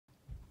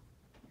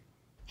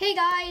Hey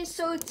guys,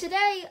 so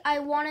today I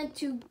wanted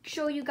to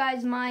show you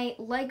guys my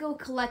Lego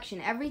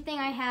collection, everything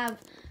I have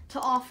to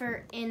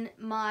offer in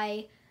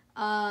my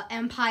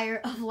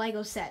empire of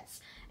Lego sets.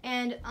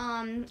 And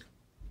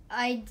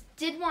I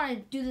did want to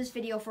do this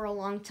video for a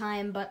long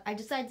time, but I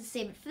decided to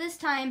save it for this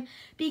time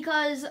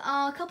because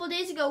a couple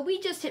days ago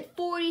we just hit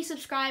 40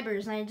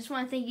 subscribers, and I just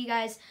want to thank you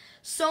guys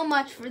so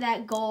much for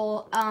that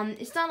goal.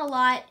 It's not a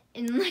lot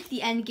in like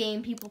the end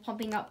game, people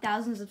pumping up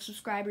thousands of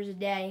subscribers a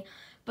day.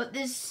 But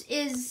this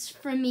is,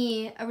 for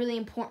me, a really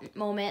important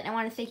moment. I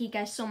want to thank you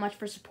guys so much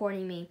for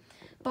supporting me.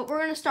 But we're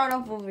going to start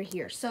off over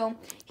here. So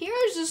here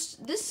is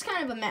just, this is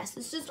kind of a mess.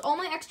 It's just all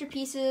my extra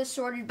pieces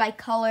sorted by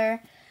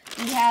color.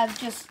 We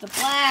have just the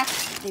black,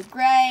 the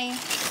gray,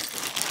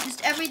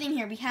 just everything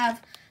here. We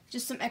have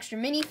just some extra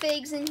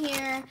minifigs in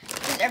here,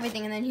 just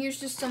everything. And then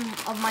here's just some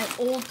of my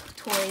old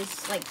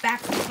toys, like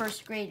back from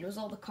first grade. It was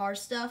all the car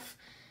stuff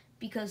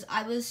because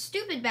I was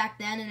stupid back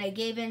then and I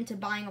gave in to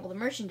buying all the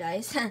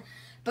merchandise.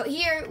 But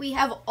here we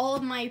have all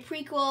of my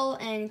prequel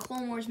and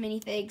Clone Wars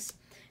minifigs.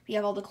 We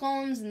have all the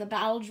clones and the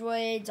battle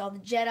droids, all the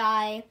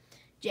Jedi,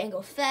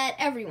 Jango Fett,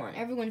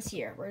 everyone's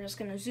here. We're just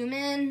gonna zoom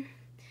in.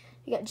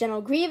 We got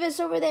General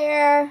Grievous over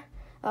there,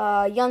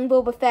 young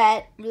Boba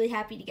Fett. Really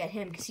happy to get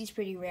him because he's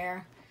pretty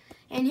rare.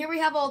 And here we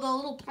have all the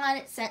little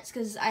planet sets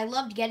because I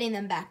loved getting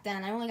them back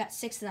then. I only got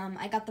 6 of them.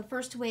 I got the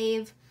first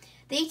wave,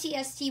 the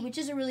AT-ST, which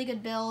is a really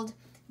good build,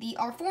 the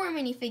R4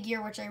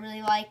 minifigure, which I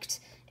really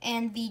liked,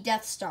 and the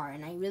Death Star,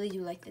 and I really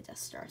do like the Death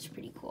Star. It's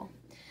pretty cool.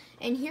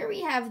 And here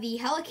we have the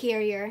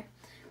Helicarrier,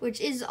 which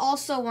is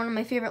also one of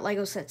my favorite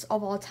Lego sets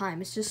of all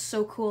time. It's just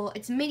so cool.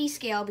 It's midi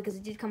scale because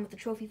it did come with the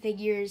trophy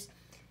figures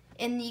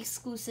and the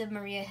exclusive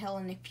Maria Hill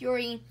and Nick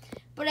Fury,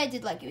 but I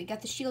did like it. We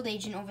got the Shield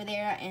Agent over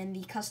there and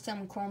the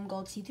custom Chrome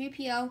Gold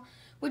C-3PO,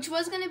 which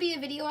was going to be a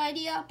video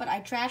idea, but I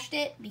trashed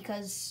it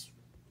because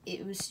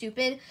it was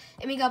stupid.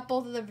 And we got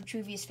both of the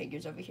Vitruvius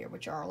figures over here,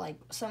 which are like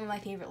some of my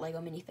favorite Lego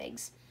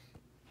minifigs.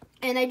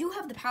 And I do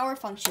have the power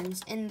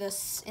functions in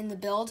the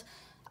build.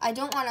 I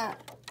don't want to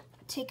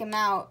take them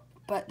out,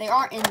 but they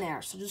are in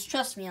there, so just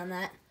trust me on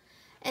that.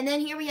 And then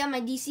here we have my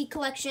DC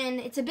collection.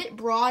 It's a bit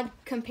broad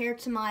compared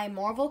to my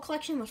Marvel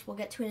collection, which we'll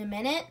get to in a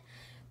minute.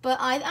 But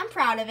I'm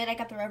proud of it. I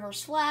got the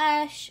Reverse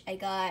Flash. I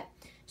got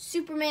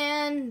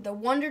Superman, the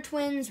Wonder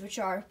Twins, which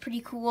are pretty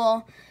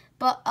cool.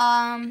 But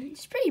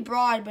it's pretty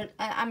broad, but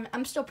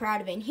I'm still proud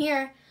of it. And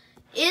here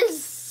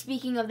is,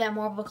 speaking of that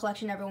Marvel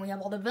collection, everyone, we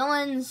have all the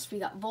villains. We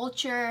got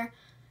Vulture,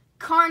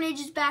 Carnage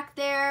is back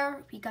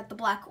there. We got the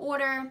Black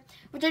Order,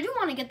 which I do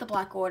want to get the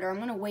Black Order. I'm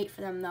going to wait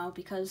for them, though,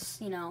 because,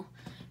 you know,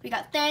 we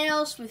got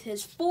Thanos with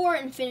his 4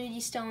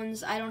 Infinity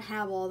Stones. I don't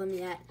have all of them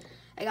yet.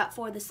 I got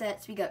 4 of the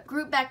sets. We got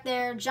Groot back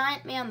there,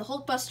 Giant Man, the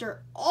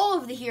Hulkbuster, all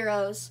of the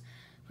heroes,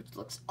 which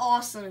looks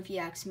awesome if you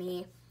ask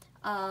me.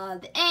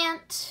 The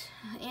Ant,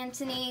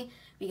 Anthony.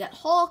 We got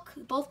Hulk,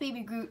 both Baby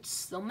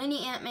Groots, the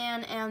Mini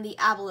Ant-Man, and the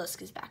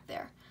Obelisk is back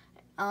there.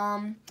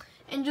 And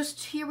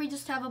just here we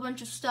just have a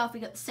bunch of stuff. We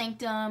got the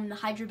Sanctum, the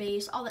Hydra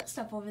Base, all that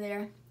stuff over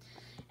there.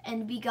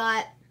 And we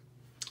got,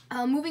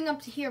 moving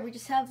up to here, we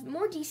just have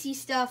more DC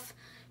stuff.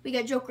 We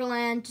got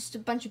Jokerland, just a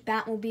bunch of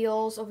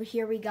Batmobiles. Over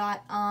here we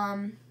got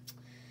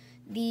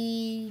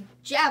the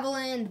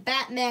Javelin, the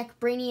Batmech,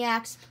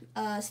 Brainiacs,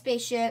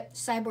 spaceship,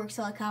 Cyborg's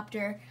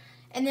helicopter.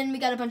 And then we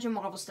got a bunch of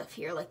Marvel stuff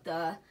here, like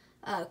the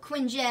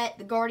Quinjet,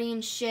 the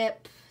Guardian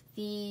ship,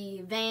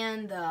 the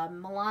van, the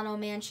Milano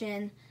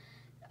Mansion,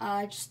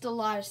 just a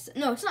lot of,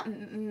 no, it's not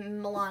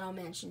Milano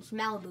Mansion, it's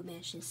Malibu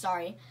Mansion,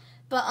 sorry.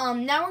 But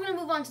now we're going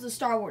to move on to the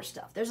Star Wars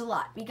stuff. There's a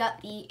lot. We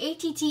got the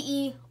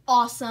ATTE,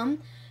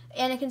 awesome,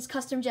 Anakin's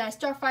Custom Jedi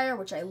Starfighter,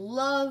 which I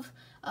love,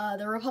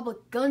 the Republic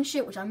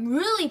Gunship, which I'm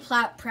really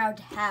proud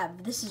to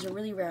have. This is a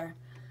really rare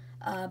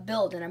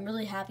build, and I'm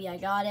really happy I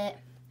got it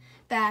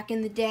back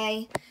in the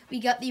day. We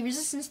got the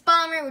Resistance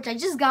Bomber, which I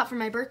just got for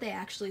my birthday,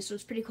 actually, so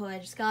it's pretty cool I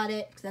just got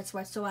it, because that's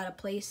why it's so out of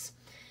place.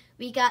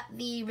 We got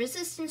the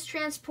Resistance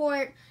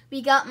Transport.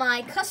 We got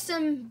my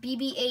custom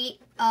BB-8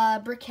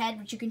 brickhead,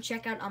 which you can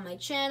check out on my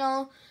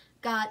channel.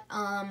 Got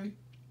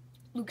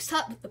Luke's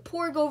hut with the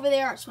Porg over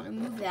there. I just want to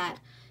move that,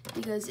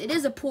 because it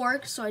is a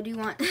Porg, so I do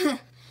want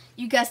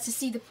you guys to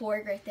see the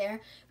Porg right there.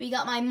 We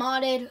got my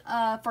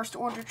modded First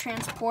Order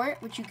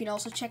Transport, which you can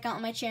also check out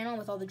on my channel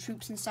with all the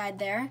troops inside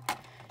there.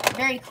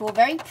 Very cool.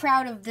 Very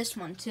proud of this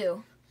one,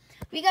 too.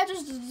 We got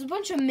just a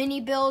bunch of mini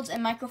builds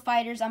and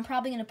microfighters I'm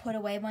probably going to put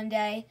away one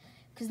day,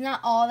 because not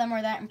all of them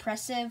are that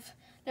impressive.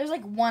 There's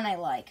like one I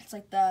like. It's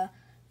like the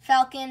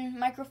Falcon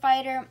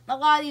microfighter. A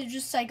lot of these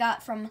just I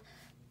got from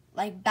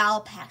like battle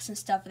packs and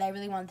stuff that I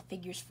really wanted the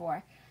figures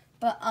for.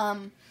 But,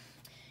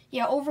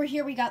 yeah, over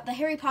here we got the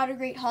Harry Potter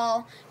Great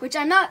Hall, which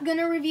I'm not going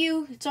to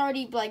review. It's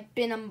already like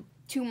been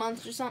 2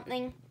 months or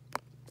something.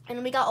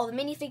 And we got all the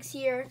minifigs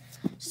here,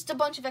 just a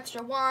bunch of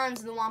extra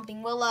wands and the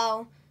Whomping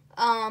Willow.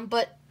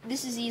 But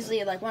this is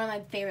easily like one of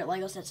my favorite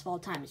Lego sets of all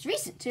time. It's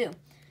recent too.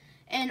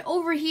 And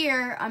over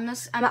here,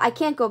 I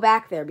can't go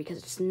back there because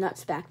it's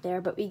nuts back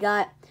there. But we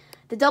got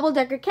the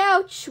double-decker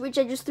couch, which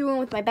I just threw in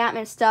with my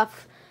Batman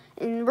stuff,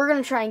 and we're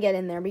gonna try and get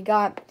in there. We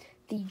got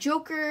the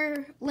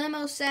Joker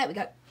limo set. We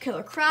got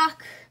Killer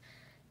Croc,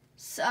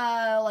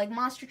 like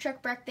monster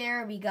truck back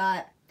there. We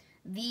got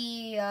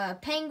the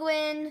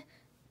penguin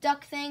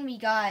duck thing. We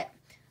got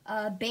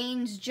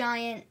Bane's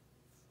giant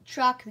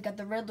truck. We got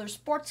the Riddler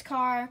sports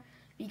car.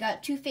 We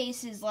got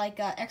Two-Face's like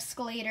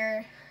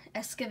excavator,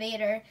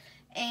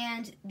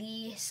 and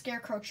the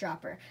Scarecrow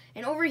chopper.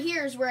 And over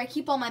here is where I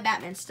keep all my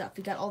Batman stuff.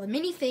 We got all the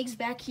minifigs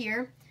back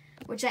here,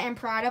 which I am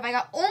proud of. I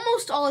got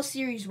almost all of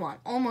Series 1,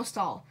 almost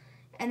all.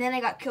 And then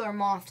I got Killer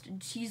Moth.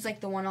 She's like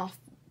the one-off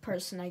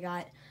person I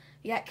got.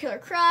 We got Killer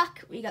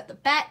Croc. We got the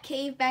Bat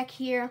Cave back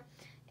here.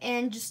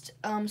 And just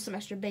some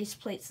extra base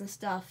plates and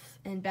stuff.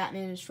 And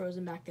Batman is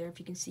frozen back there if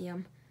you can see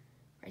him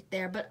right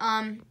there. But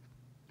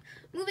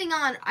moving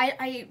on,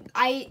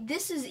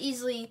 this is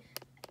easily,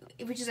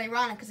 which is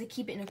ironic because I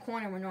keep it in a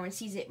corner where no one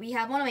sees it. We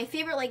have one of my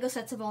favorite Lego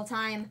sets of all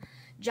time,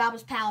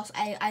 Jabba's Palace.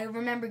 I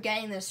remember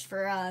getting this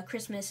for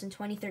Christmas in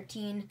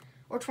 2013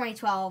 or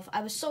 2012.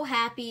 I was so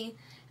happy.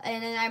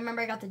 And then I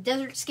remember I got the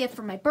desert skiff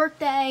for my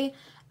birthday.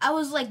 I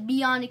was like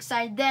beyond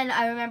excited. Then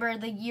I remember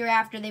the year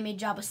after they made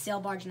Jabba's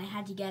sail barge and I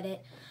had to get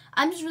it.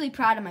 I'm just really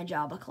proud of my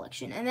Jabba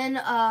collection. And then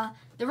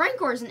the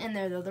Rancor isn't in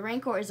there though. The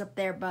Rancor is up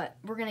there, but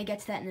we're going to get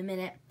to that in a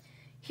minute.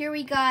 Here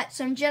we got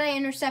some Jedi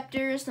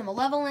Interceptors, the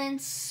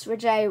Malevolence,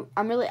 which I'm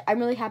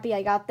really happy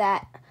I got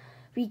that.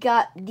 We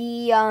got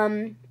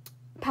the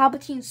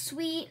Palpatine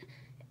Suite.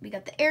 We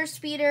got the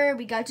Airspeeder.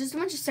 We got just a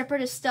bunch of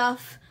Separatist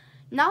stuff.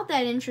 Not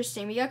that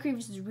interesting. We got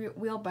Grievous's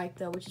wheel bike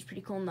though, which is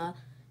pretty cool. And the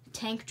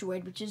Tank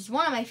Droid, which is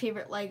one of my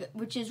favorite,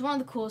 which is one of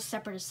the coolest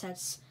Separatist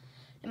sets,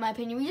 in my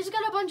opinion. We just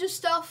got a bunch of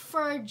stuff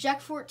for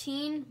Jack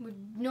 14.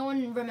 No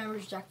one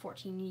remembers Jack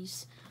 14.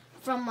 He's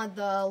from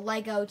the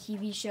Lego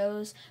TV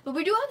shows. But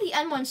we do have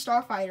the N1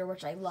 Starfighter,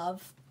 which I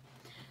love.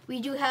 We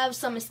do have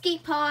some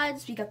escape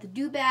pods. We got the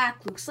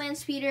Dewback, Luke's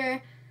Landspeeder,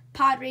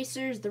 Pod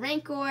Racers, the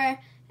Rancor,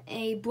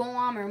 a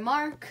Bomber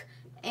Mark,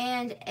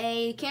 and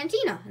a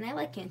Cantina. And I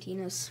like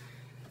cantinas.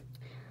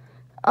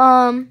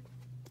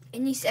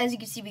 And as you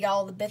can see, we got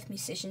all the Bith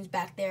musicians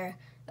back there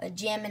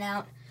jamming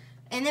out.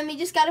 And then we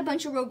just got a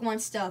bunch of Rogue One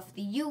stuff.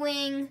 The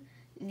U-Wing,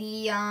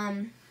 the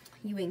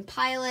U-Wing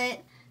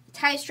Pilot, the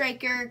TIE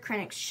Striker,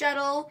 Krennic's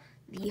Shuttle,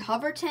 the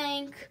Hover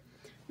Tank.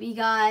 We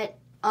got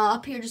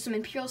up here just some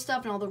Imperial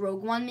stuff and all the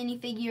Rogue One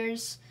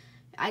minifigures.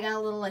 I got a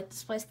little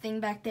display thing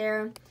back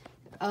there.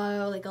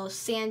 Like a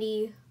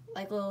sandy,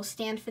 little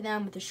stand for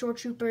them with the Shore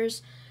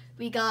Troopers.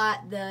 We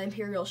got the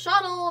Imperial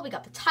Shuttle. We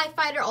got the TIE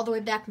Fighter all the way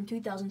back from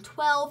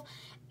 2012.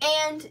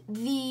 And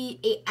the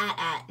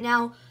AT-AT.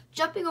 Now,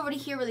 jumping over to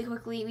here really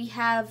quickly, we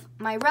have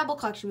my Rebel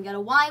collection. We got a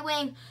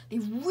Y-Wing, the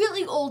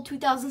really old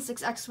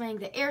 2006 X-Wing,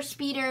 the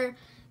Airspeeder,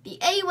 the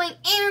A-Wing,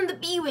 and the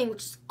B-Wing,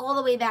 which is all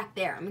the way back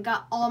there. And we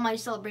got all my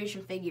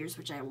Celebration figures,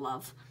 which I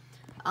love.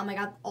 I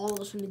got all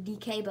those from the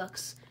DK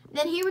books.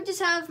 Then here we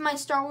just have my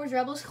Star Wars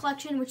Rebels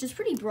collection, which is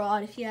pretty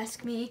broad, if you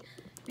ask me,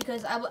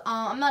 because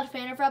I'm not a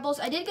fan of Rebels.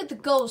 I did get the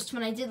Ghost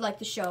when I did like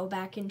the show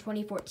back in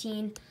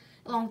 2014.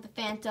 Along with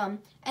the Phantom.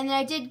 And then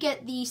I did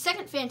get the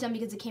second Phantom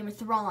because it came with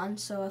Thrawn,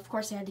 so of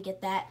course I had to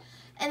get that.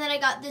 And then I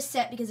got this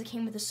set because it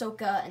came with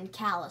Ahsoka and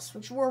Callus,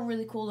 which were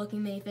really cool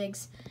looking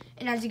minifigs.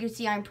 And as you can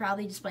see, I'm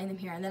proudly displaying them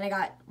here. And then I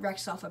got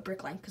Rex off of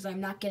Bricklink because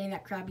I'm not getting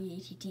that crappy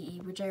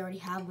ATTE, which I already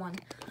have one.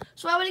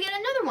 So I want to get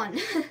another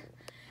one.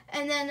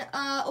 And then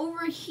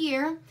over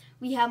here,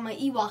 we have my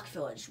Ewok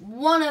Village.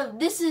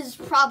 This is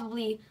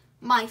probably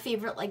my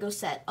favorite Lego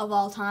set of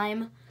all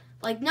time.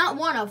 Like, not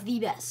one of, the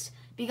best.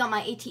 We got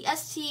my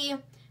AT-ST,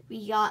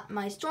 we got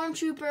my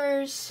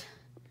Stormtroopers,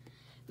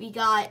 we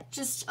got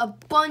just a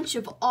bunch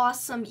of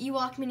awesome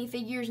Ewok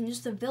minifigures and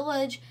just the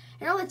village,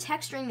 and all the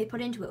texturing they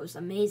put into it was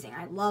amazing.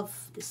 I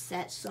love this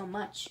set so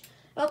much.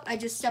 Oh, I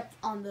just stepped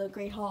on the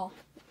Great Hall.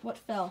 What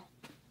fell?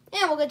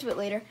 Yeah, we'll get to it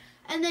later.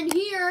 And then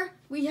here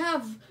we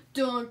have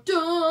dun,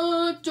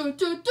 dun, dun,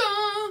 dun,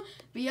 dun.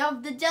 We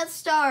have the Death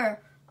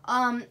Star.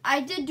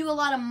 I did do a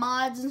lot of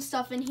mods and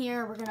stuff in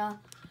here. We're gonna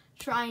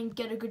try and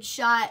get a good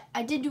shot.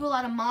 I did do a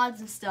lot of mods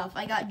and stuff.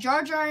 I got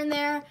Jar Jar in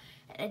there,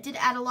 and I did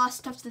add a lot of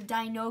stuff to the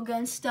Dianoga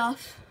and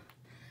stuff.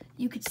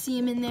 You could see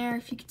him in there,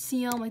 if you could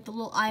see him, like the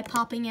little eye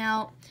popping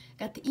out.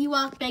 Got the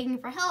Ewok begging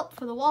for help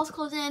for the walls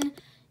close in.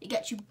 You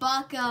got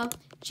Chewbacca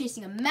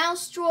chasing a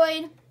mouse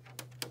droid.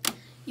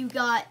 You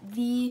got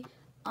the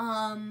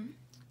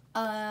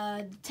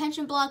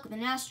detention block with an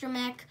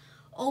astromech.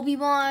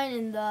 Obi-Wan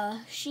and the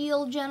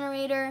shield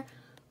generator.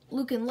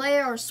 Luke and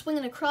Leia are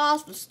swinging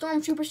across with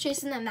stormtroopers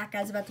chasing them. That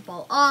guy's about to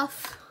fall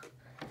off.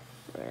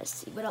 We're gonna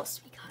see what else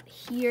we got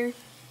here.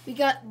 We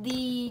got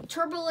the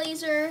turbo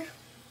laser.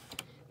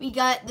 We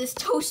got this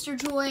toaster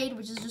droid,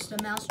 which is just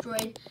a mouse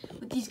droid,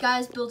 with these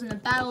guys building a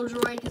battle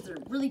droid because they're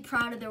really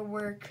proud of their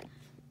work.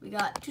 We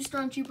got two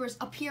stormtroopers.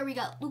 Up here we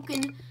got Luke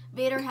and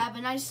Vader have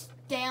a nice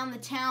day on the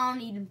town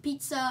eating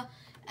pizza,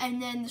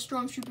 and then the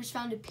stormtroopers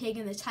found a pig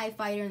in the TIE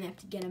fighter and they have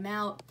to get him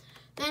out.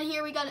 Then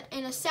here we got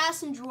an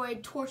assassin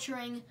droid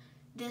torturing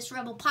this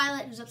rebel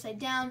pilot who's upside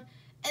down.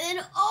 And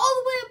then all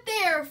the way up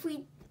there, if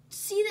we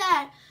see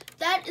that,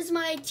 that is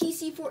my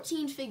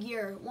TC-14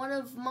 figure. One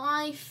of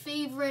my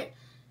favorite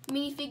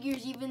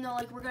minifigures, even though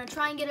like we're gonna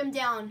try and get him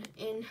down,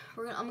 and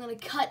I'm gonna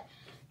cut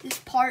this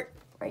part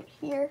right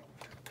here.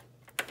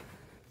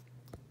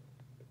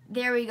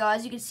 There we go.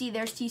 As you can see,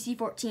 there's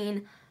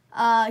TC14.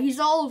 He's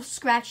all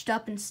scratched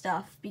up and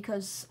stuff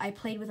because I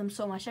played with him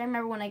so much. I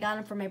remember when I got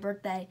him for my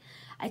birthday,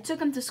 I took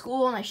him to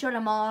school and I showed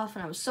him off,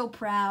 and I was so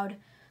proud.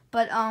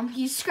 But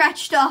he's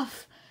scratched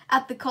off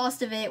at the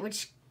cost of it,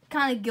 which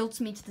kind of guilts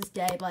me to this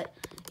day, but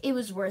it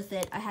was worth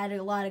it. I had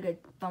a lot of good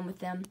fun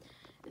with him.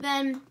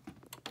 Then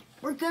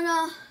we're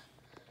gonna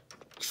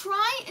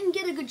try and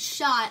get a good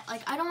shot.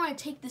 Like, I don't want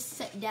to take this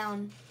set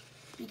down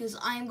because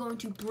I am going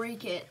to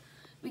break it.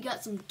 We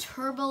got some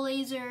turbo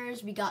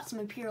lasers, we got some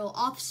Imperial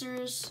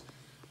officers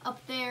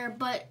up there,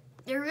 but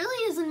there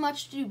really isn't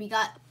much to do. We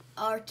got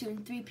R2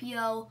 and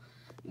 3PO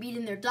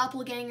meeting their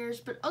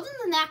doppelgangers, but other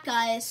than that,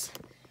 guys,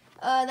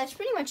 that's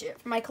pretty much it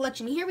for my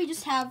collection. Here we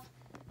just have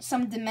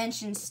some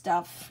dimension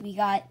stuff. We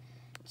got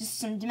just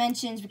some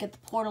dimensions, we got the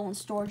portal and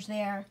storage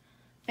there.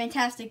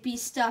 Fantastic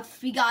Beast stuff.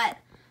 We got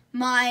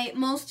my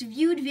most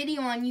viewed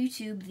video on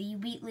YouTube, the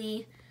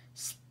Wheatley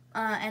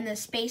and the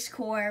Space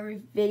Corps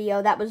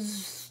video. That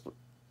was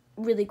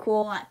really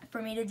cool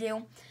for me to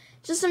do.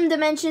 Just some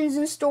dimensions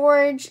and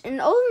storage,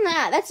 and other than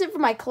that, that's it for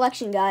my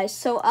collection, guys.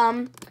 So I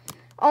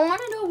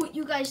want to know what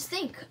you guys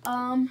think.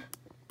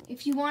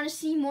 If you want to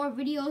see more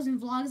videos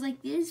and vlogs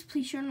like this,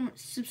 please sure to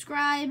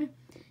subscribe,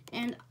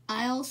 and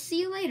I'll see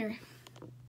you later.